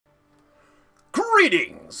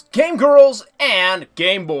Greetings, game girls and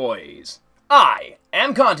game boys. I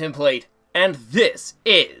am Contemplate, and this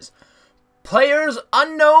is Players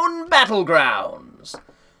Unknown Battlegrounds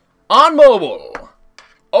on mobile.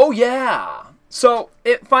 Oh yeah! So,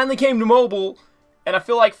 it finally came to mobile, and I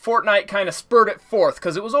feel like Fortnite kind of spurred it forth,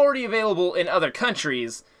 because it was already available in other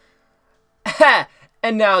countries.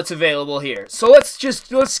 And now it's available here. So let's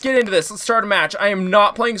get into this. Let's start a match. I am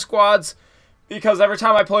not playing squads, because every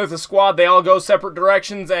time I play with a squad, they all go separate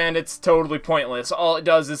directions, and it's totally pointless. All it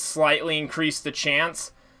does is slightly increase the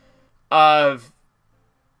chance of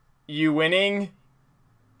you winning,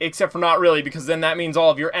 except for not really, because then that means all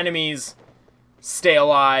of your enemies stay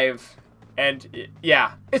alive, and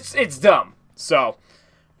yeah, it's dumb. So,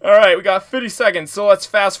 alright, we got 50 seconds, so let's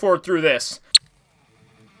fast forward through this.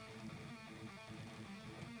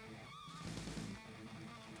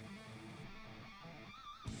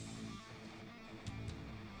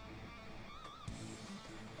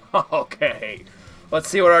 Okay, let's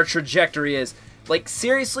see what our trajectory is. Like,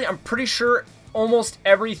 seriously, I'm pretty sure almost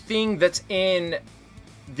everything that's in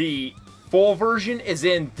the full version is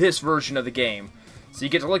in this version of the game. So you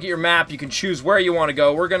get to look at your map, you can choose where you want to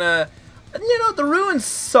go. We're gonna, you know, the ruins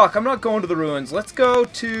suck. I'm not going to the ruins. Let's go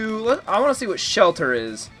to, I want to see what shelter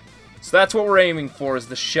is. So that's what we're aiming for, is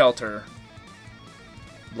the shelter.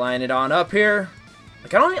 Line it on up here.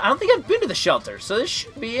 Like, I don't think I've been to the shelter, so this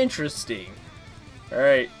should be interesting.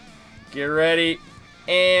 Alright. Get ready,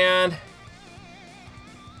 and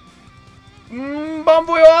bon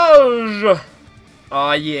voyage!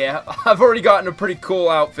 Aw, yeah, I've already gotten a pretty cool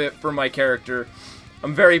outfit for my character.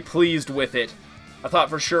 I'm very pleased with it. I thought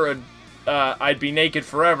for sure I'd be naked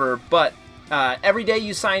forever, but every day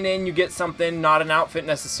you sign in, you get something, not an outfit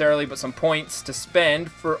necessarily, but some points to spend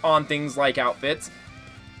on things like outfits.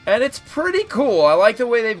 And it's pretty cool. I like the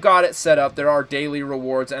way they've got it set up. There are daily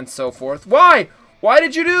rewards and so forth. Why? Why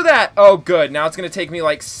did you do that? Oh, good. Now it's going to take me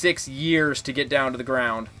like 6 years to get down to the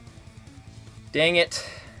ground. Dang it.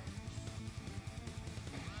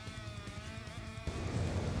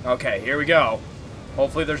 Okay, here we go.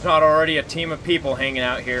 Hopefully there's not already a team of people hanging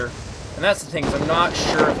out here. And that's the thing, is I'm not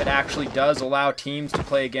sure if it actually does allow teams to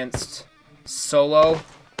play against solo.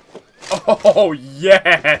 Oh,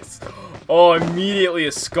 yes! Oh, immediately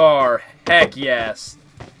a scar. Heck yes.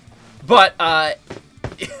 But,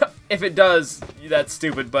 if it does, that's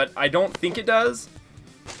stupid, but I don't think it does.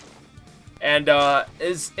 And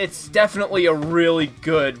it's definitely a really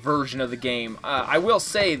good version of the game. I will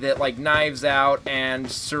say that, like, Knives Out and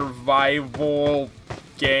Survival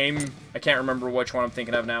Game, I can't remember which one I'm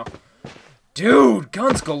thinking of now. Dude,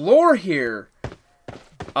 guns galore here.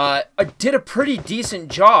 I did a pretty decent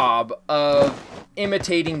job of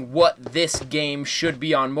imitating what this game should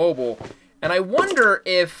be on mobile. And I wonder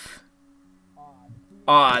if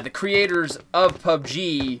the creators of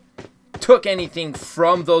PUBG took anything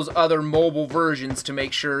from those other mobile versions to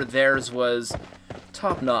make sure theirs was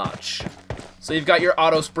top-notch. So you've got your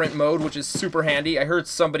auto sprint mode, which is super handy. I heard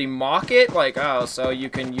somebody mock it, like, oh, so you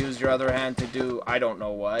can use your other hand to do I don't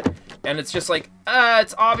know what. And it's just like,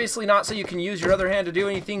 it's obviously not so you can use your other hand to do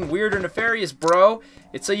anything weird or nefarious, bro.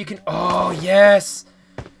 It's so you can, oh, yes!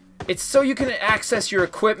 It's so you can access your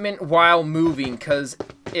equipment while moving, because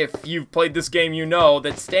if you've played this game, you know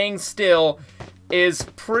that staying still is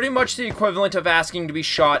pretty much the equivalent of asking to be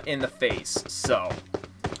shot in the face. So,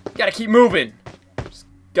 gotta keep moving. Just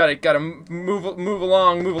gotta move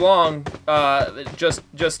along,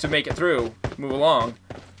 just to make it through. Move along.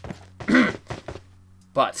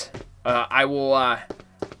 But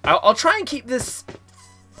I'll try and keep this,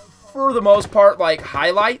 for the most part, like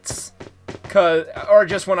highlights. Or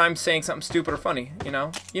just when I'm saying something stupid or funny, you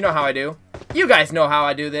know? You know how I do. You guys know how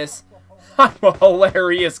I do this. I'm a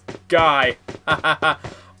hilarious guy.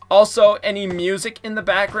 Also, any music in the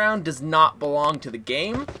background does not belong to the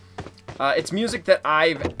game. It's music that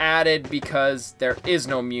I've added because there is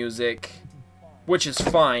no music, which is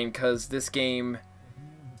fine, because this game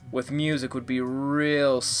with music would be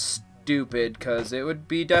real stupid, because it would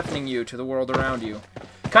be deafening you to the world around you.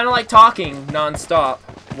 Kind of like talking non-stop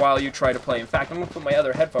while you try to play. In fact, I'm going to put my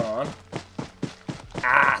other headphone on.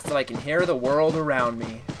 So I can hear the world around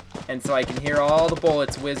me. And so I can hear all the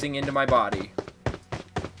bullets whizzing into my body.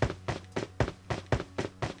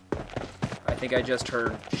 I think I just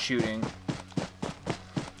heard shooting.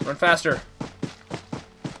 Run faster.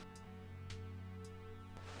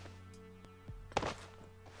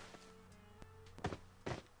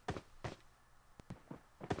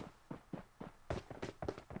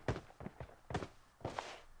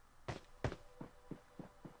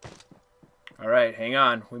 Alright, hang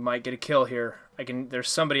on. We might get a kill here. There's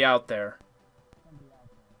somebody out there.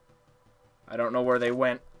 I don't know where they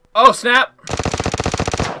went. Oh, snap!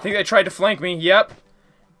 I think they tried to flank me. Yep.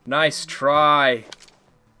 Nice try.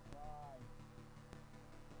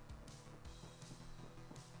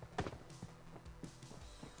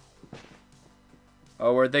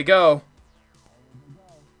 Oh, where'd they go?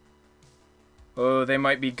 Oh, they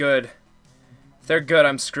might be good. If they're good,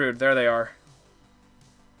 I'm screwed. There they are.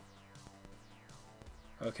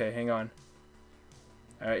 Okay, hang on.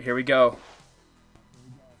 Alright, here we go.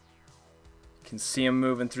 You can see him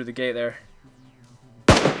moving through the gate there.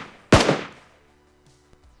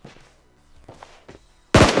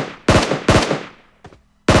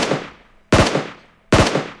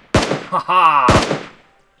 Haha!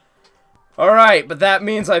 Alright, but that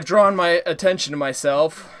means I've drawn my attention to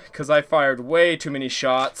myself, because I fired way too many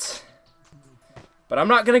shots. But I'm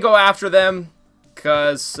not going to go after them,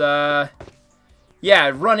 because,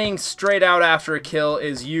 yeah, running straight out after a kill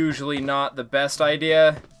is usually not the best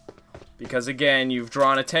idea. Because, again, you've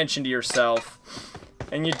drawn attention to yourself,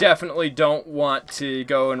 and you definitely don't want to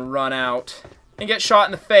go and run out and get shot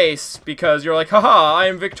in the face, because you're like, haha, I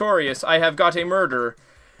am victorious, I have got a murder,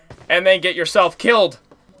 and then get yourself killed.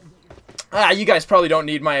 You guys probably don't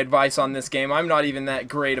need my advice on this game. I'm not even that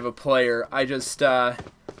great of a player. I just,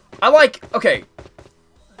 okay,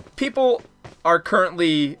 people are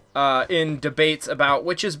currently in debates about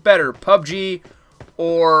which is better, PUBG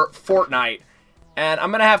or Fortnite. And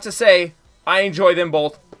I'm going to have to say, I enjoy them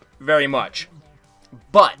both very much.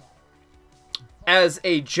 But, as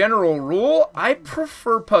a general rule, I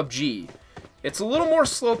prefer PUBG. It's a little more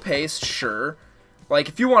slow-paced, sure. Like,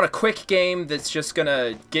 if you want a quick game that's just going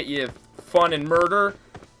to get you fun and murder,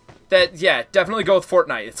 yeah, definitely go with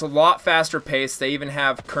Fortnite. It's a lot faster paced. They even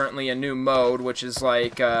have currently a new mode, which is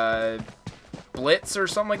like Blitz or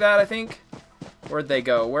something like that, I think. Where'd they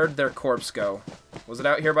go? Where'd their corpse go? Was it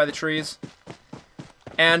out here by the trees?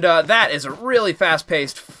 And that is a really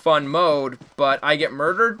fast-paced, fun mode, but I get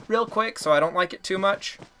murdered real quick, so I don't like it too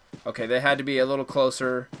much. Okay, they had to be a little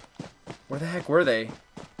closer. Where the heck were they?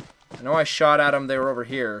 I know I shot at them. They were over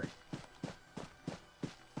here.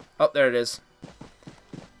 Oh, there it is.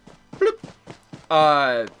 Bloop.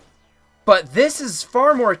 But this is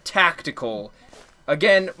far more tactical.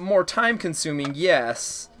 Again, more time-consuming,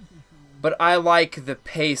 yes. But I like the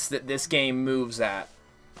pace that this game moves at.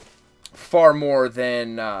 Far more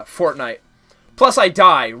than Fortnite. Plus, I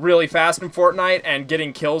die really fast in Fortnite, and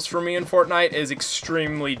getting kills for me in Fortnite is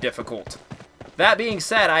extremely difficult. That being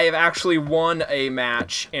said, I have actually won a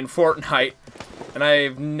match in Fortnite, and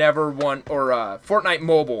I've never won, or Fortnite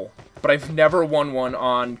Mobile, but I've never won one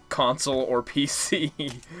on console or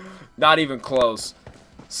PC. Not even close.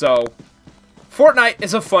 So, Fortnite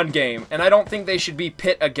is a fun game, and I don't think they should be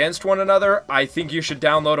pit against one another. I think you should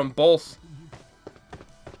download them both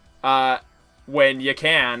when you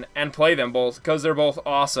can, and play them both, because they're both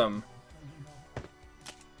awesome.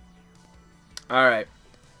 Alright.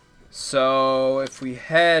 So, if we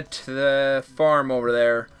head to the farm over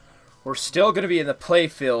there, we're still going to be in the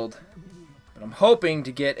playfield. But I'm hoping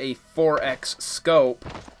to get a 4X scope,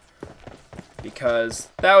 because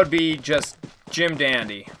that would be just Jim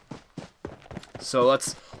Dandy. So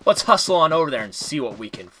let's hustle on over there and see what we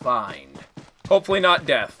can find. Hopefully not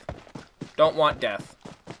death. Don't want death.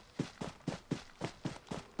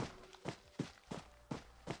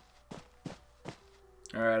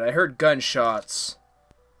 Alright, I heard gunshots.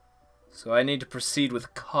 So I need to proceed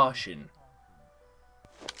with caution.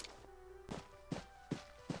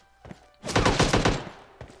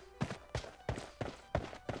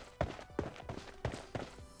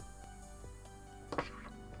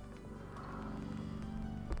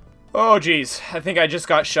 Oh geez, I think I just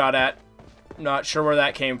got shot at. Not sure where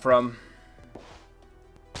that came from.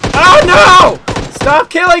 Oh no! Stop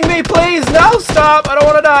killing me, please! No, stop! I don't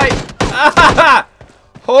want to die! Ah!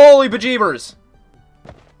 Holy bejeebers!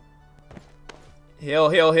 Heal,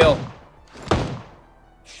 heal, heal.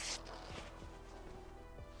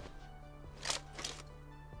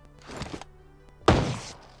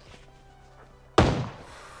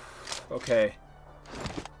 Okay.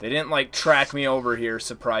 They didn't, like, track me over here,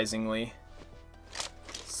 surprisingly.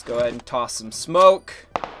 Let's go ahead and toss some smoke.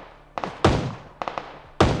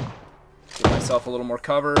 Give myself a little more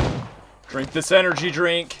cover. Drink this energy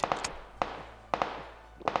drink.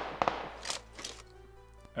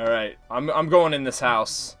 Alright, I'm going in this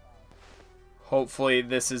house. Hopefully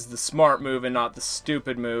this is the smart move and not the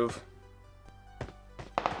stupid move.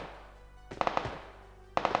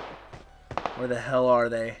 Where the hell are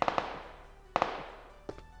they?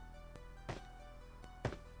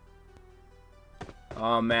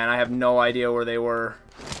 Oh man, I have no idea where they were.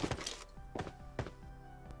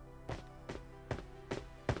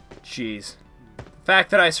 Jeez. The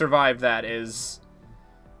fact that I survived that is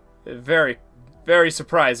a very, very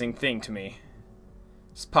surprising thing to me.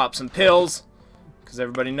 Just pop some pills, because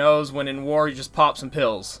everybody knows when in war you just pop some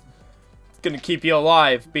pills. It's gonna keep you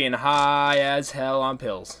alive, being high as hell on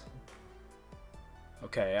pills.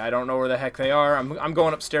 Okay, I don't know where the heck they are. I'm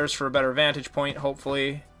going upstairs for a better vantage point,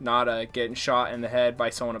 hopefully. Not getting shot in the head by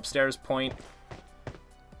someone upstairs point.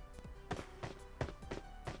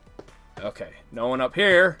 Okay, no one up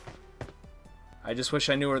here. I just wish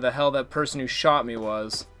I knew where the hell that person who shot me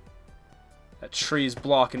was. That tree's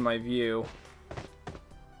blocking my view.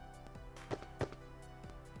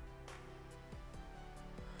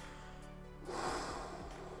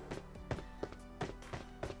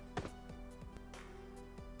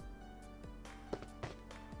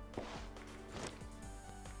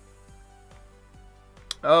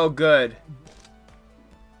 Oh, good.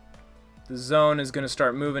 The zone is going to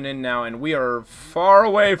start moving in now, and we are far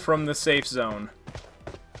away from the safe zone.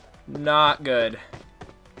 Not good.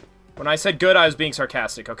 When I said good, I was being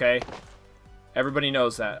sarcastic, okay? Everybody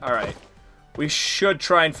knows that. Alright. We should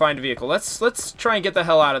try and find a vehicle. Let's try and get the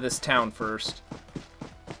hell out of this town first.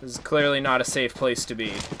 This is clearly not a safe place to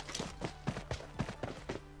be.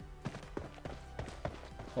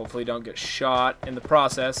 Hopefully don't get shot in the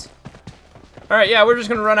process. Alright, yeah, we're just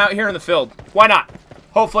going to run out here in the field. Why not?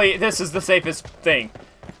 Hopefully this is the safest thing.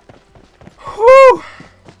 Whew!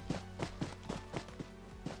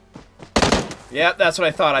 Yep, that's what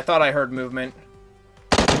I thought. I thought I heard movement.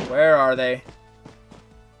 Where are they?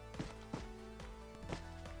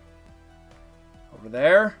 Over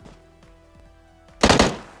there?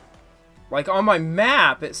 Like on my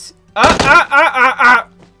map, it's...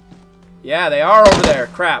 Yeah, they are over there.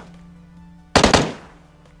 Crap.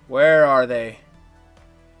 Where are they?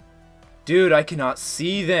 Dude, I cannot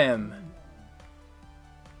see them.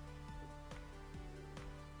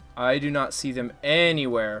 I do not see them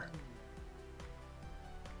anywhere.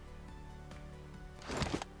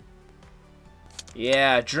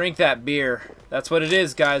 Yeah, drink that beer. That's what it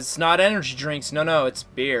is, guys. It's not energy drinks. No, it's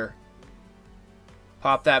beer.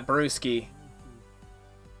 Pop that brewski.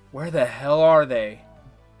 Where the hell are they?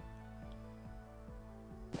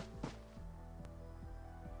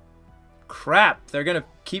 Crap, they're gonna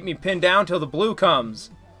keep me pinned down till the blue comes.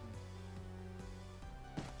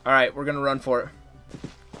 Alright, we're gonna run for it.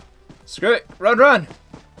 Screw it, run!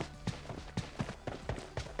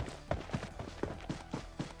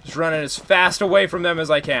 Just running as fast away from them as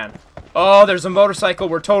I can. Oh, there's a motorcycle,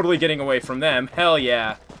 we're totally getting away from them. Hell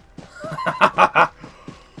yeah.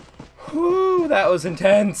 Whew, that was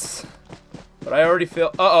intense. But I already feel...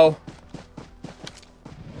 Uh-oh.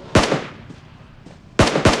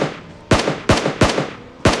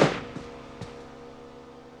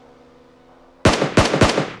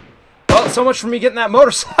 So much for me getting that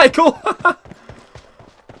motorcycle.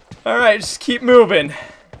 Alright, just keep moving.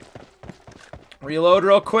 Reload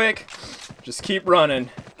real quick. Just keep running.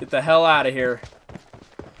 Get the hell out of here.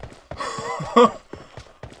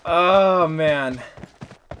 Oh, man.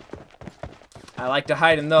 I like to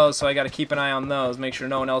hide in those, so I gotta keep an eye on those. Make sure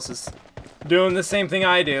no one else is doing the same thing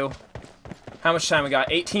I do. How much time we got?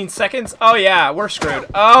 18 seconds? Oh, yeah, we're screwed.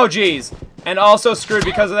 Oh, jeez. And also screwed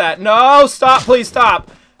because of that. No, stop, please stop.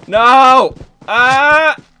 No!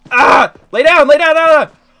 Lay down, lay down!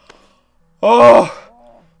 Oh!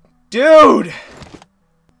 Dude!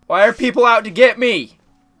 Why are people out to get me?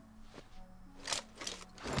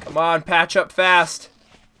 Come on, patch up fast.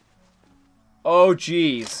 Oh,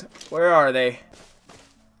 jeez. Where are they?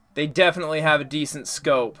 They definitely have a decent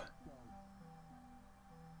scope.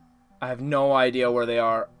 I have no idea where they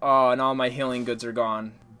are. Oh, and all my healing goods are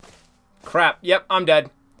gone. Crap. Yep, I'm dead.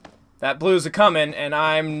 That blue's a-coming, and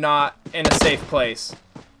I'm not in a safe place.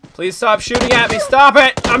 Please stop shooting at me. Stop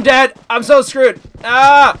it! I'm dead! I'm so screwed!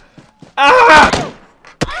 God!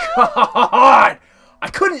 I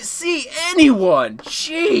couldn't see anyone!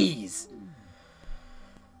 Jeez!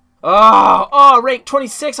 Oh, rank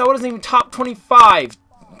 26. I wasn't even top 25.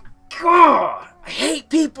 God! I hate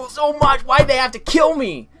people so much. Why'd they have to kill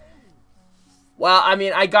me? Well, I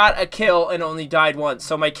mean, I got a kill and only died once,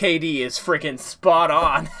 so my KD is freaking spot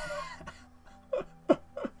on.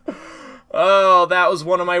 Oh, that was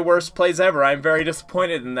one of my worst plays ever. I'm very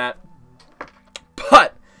disappointed in that.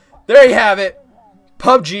 But, there you have it.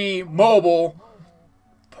 PUBG Mobile.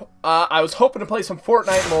 I was hoping to play some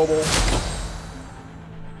Fortnite Mobile.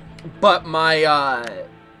 But my,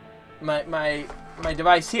 my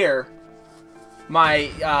device here,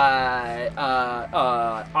 my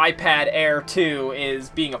iPad Air 2 is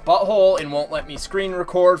being a butthole and won't let me screen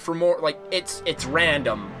record for more, like, it's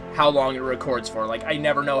random how long it records for. Like, I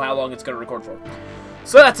never know how long it's going to record for.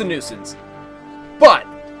 So that's a nuisance. But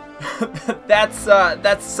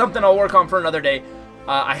that's something I'll work on for another day.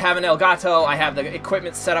 I have an Elgato. I have the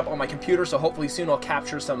equipment set up on my computer, so hopefully soon I'll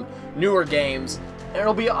capture some newer games, and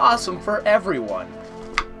it'll be awesome for everyone.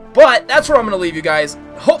 But that's where I'm going to leave you guys.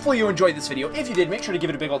 Hopefully you enjoyed this video. If you did, make sure to give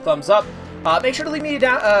it a big old thumbs up. Make sure to leave me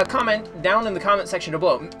a comment down in the comment section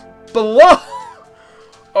below.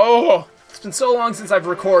 Oh, it's been so long since I've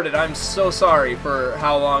recorded. I'm so sorry for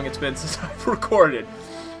how long it's been since I've recorded.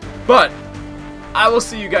 But I will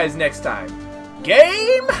see you guys next time.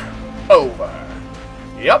 Game over.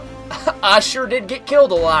 Yep, I sure did get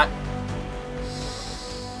killed a lot.